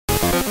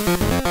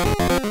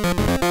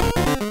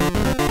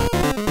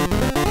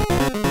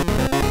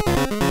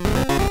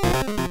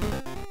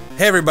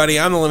Hey everybody,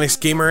 I'm the Linux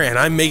Gamer, and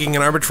I'm making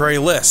an arbitrary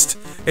list.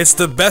 It's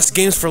the best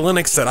games for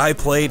Linux that I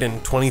played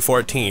in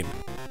 2014.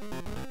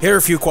 Here are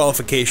a few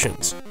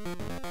qualifications.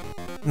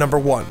 Number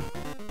 1.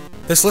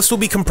 This list will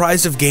be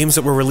comprised of games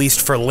that were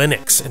released for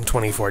Linux in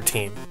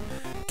 2014.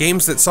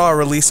 Games that saw a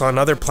release on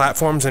other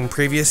platforms in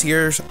previous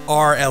years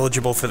are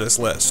eligible for this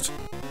list.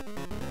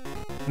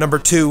 Number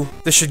 2.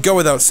 This should go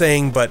without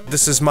saying, but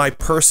this is my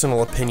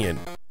personal opinion.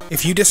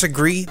 If you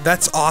disagree,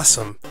 that's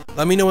awesome.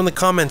 Let me know in the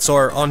comments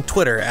or on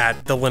Twitter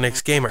at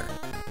 @TheLinuxGamer.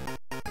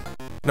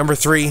 Number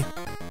 3.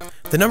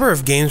 The number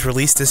of games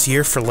released this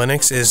year for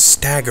Linux is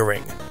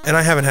staggering, and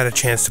I haven't had a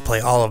chance to play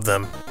all of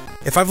them.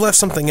 If I've left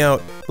something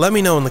out, let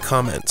me know in the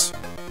comments.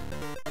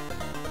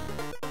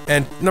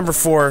 And number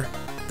 4,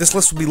 this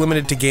list will be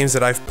limited to games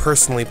that I've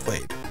personally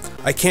played.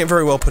 I can't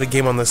very well put a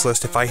game on this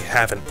list if I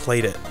haven't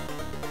played it.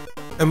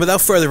 And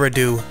without further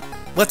ado,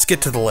 let's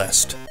get to the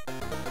list.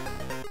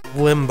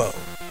 Limbo.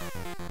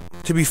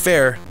 To be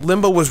fair,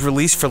 Limbo was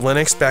released for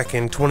Linux back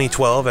in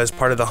 2012 as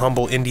part of the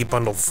Humble Indie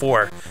Bundle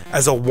 4,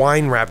 as a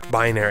wine-wrapped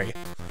binary.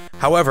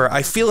 However,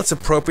 I feel it's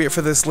appropriate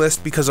for this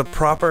list because a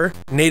proper,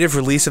 native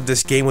release of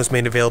this game was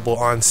made available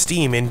on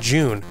Steam in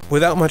June,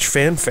 without much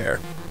fanfare.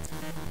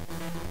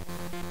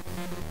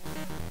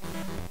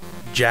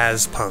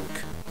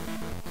 Jazzpunk.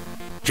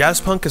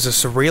 Jazzpunk is a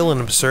surreal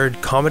and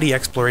absurd comedy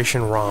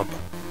exploration romp.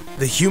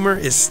 The humor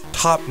is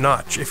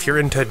top-notch if you're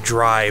into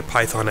dry,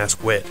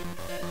 Python-esque wit.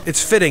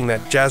 It's fitting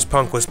that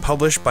Jazzpunk was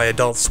published by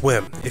Adult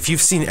Swim. If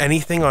you've seen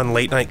anything on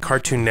Late Night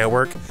Cartoon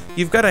Network,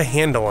 you've got a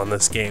handle on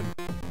this game.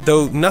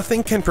 Though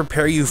nothing can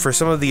prepare you for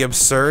some of the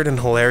absurd and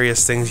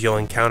hilarious things you'll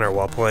encounter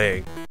while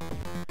playing.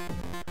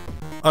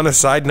 On a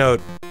side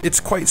note, it's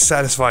quite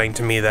satisfying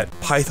to me that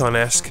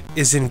Python-esque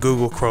is in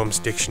Google Chrome's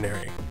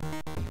dictionary.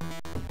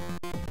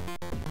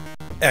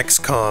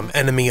 XCOM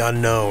Enemy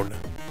Unknown.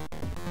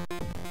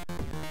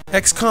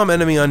 XCOM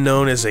Enemy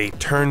Unknown is a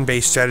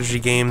turn-based strategy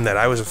game that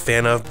I was a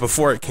fan of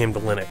before it came to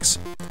Linux.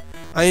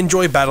 I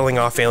enjoy battling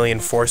off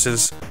alien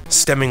forces,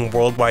 stemming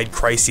worldwide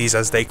crises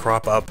as they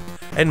crop up,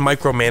 and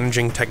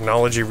micromanaging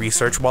technology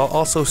research while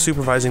also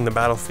supervising the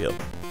battlefield.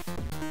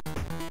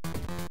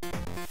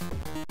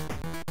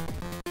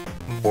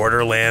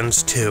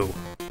 Borderlands 2.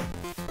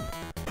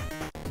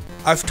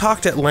 I've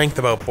talked at length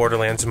about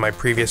Borderlands in my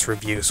previous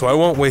review, so I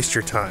won't waste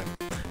your time.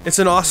 It's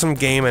an awesome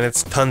game and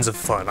it's tons of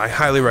fun. I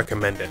highly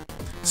recommend it.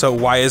 So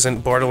why isn't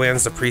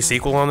Borderlands the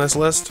pre-sequel on this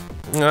list?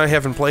 I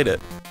haven't played it.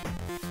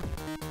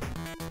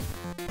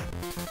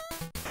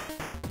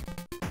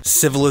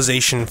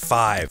 Civilization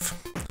V.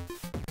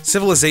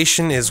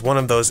 Civilization is one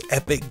of those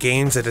epic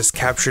games that has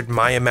captured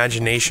my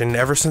imagination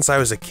ever since I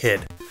was a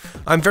kid.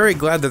 I'm very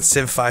glad that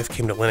Civ 5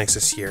 came to Linux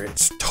this year.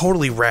 It's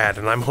totally rad,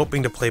 and I'm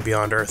hoping to play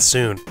Beyond Earth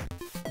soon.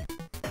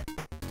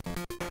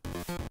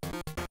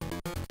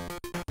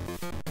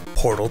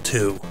 Portal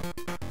 2.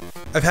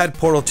 I've had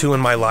Portal 2 in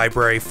my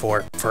library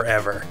for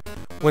forever.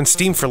 When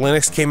Steam for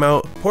Linux came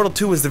out, Portal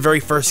 2 was the very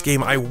first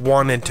game I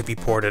wanted to be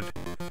ported.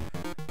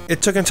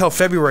 It took until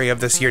February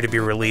of this year to be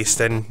released,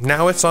 and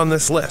now it's on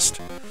this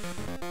list.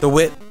 The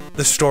wit,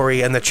 the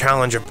story, and the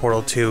challenge of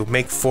Portal 2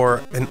 make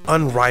for an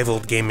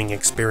unrivaled gaming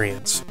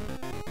experience.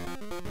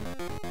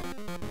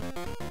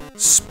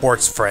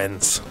 Sports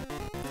Friends.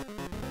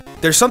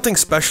 There's something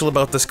special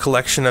about this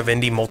collection of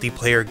indie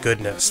multiplayer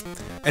goodness,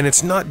 and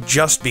it's not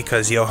just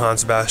because Johann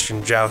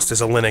Sebastian Joust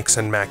is a Linux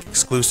and Mac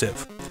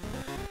exclusive.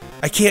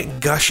 I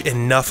can't gush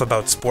enough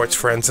about Sports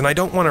Friends, and I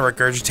don't want to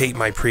regurgitate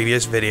my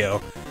previous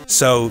video,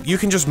 so you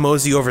can just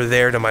mosey over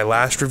there to my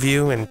last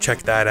review and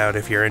check that out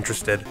if you're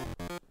interested.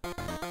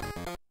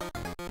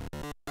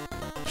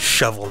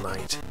 Shovel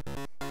Knight.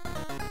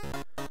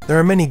 There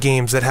are many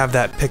games that have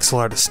that pixel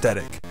art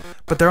aesthetic,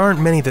 but there aren't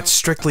many that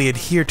strictly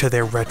adhere to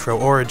their retro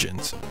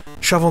origins.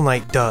 Shovel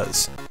Knight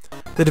does.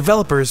 The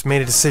developers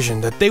made a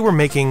decision that they were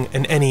making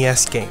an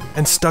NES game,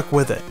 and stuck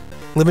with it,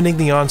 limiting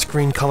the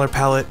on-screen color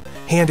palette,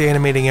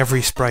 hand-animating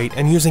every sprite,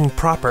 and using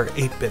proper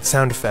 8-bit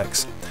sound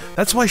effects.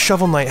 That's why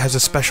Shovel Knight has a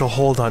special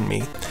hold on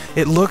me.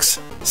 It looks,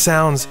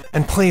 sounds,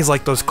 and plays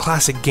like those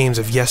classic games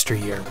of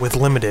yesteryear, with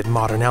limited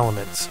modern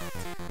elements.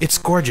 It's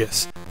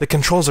gorgeous, the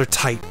controls are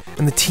tight,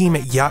 and the team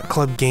at Yacht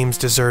Club Games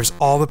deserves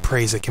all the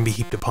praise that can be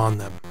heaped upon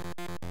them.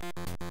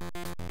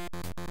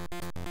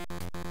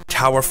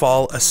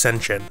 Towerfall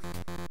Ascension.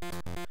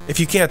 If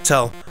you can't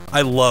tell,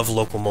 I love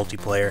local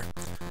multiplayer.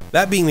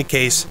 That being the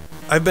case,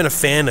 I've been a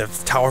fan of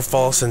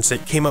Towerfall since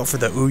it came out for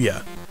the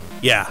Ouya.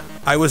 Yeah,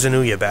 I was an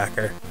Ouya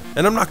backer,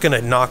 and I'm not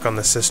gonna knock on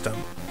the system.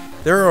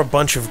 There are a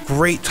bunch of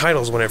great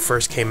titles when it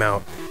first came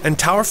out, and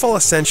Towerfall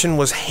Ascension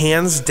was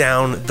hands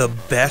down the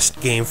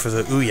best game for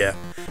the Ouya,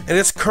 and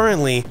it's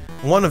currently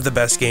one of the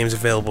best games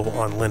available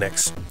on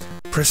Linux.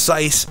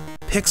 Precise,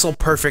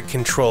 pixel-perfect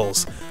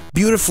controls,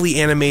 beautifully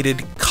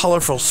animated,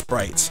 colorful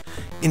sprites,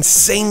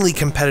 insanely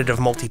competitive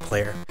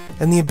multiplayer,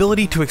 and the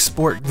ability to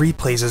export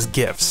replays as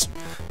GIFs.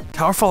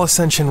 Towerfall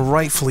Ascension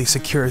rightfully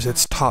secures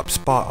its top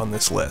spot on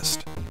this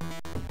list.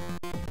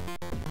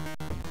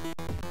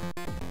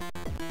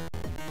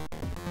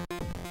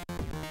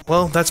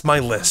 Well, that's my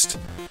list.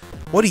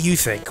 What do you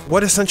think?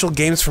 What essential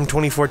games from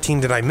 2014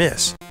 did I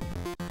miss?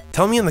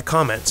 Tell me in the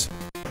comments.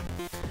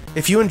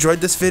 If you enjoyed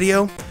this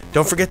video,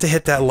 don't forget to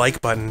hit that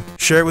like button,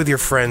 share it with your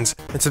friends,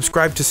 and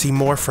subscribe to see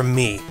more from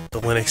me,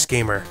 the Linux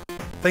Gamer.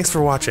 Thanks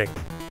for watching.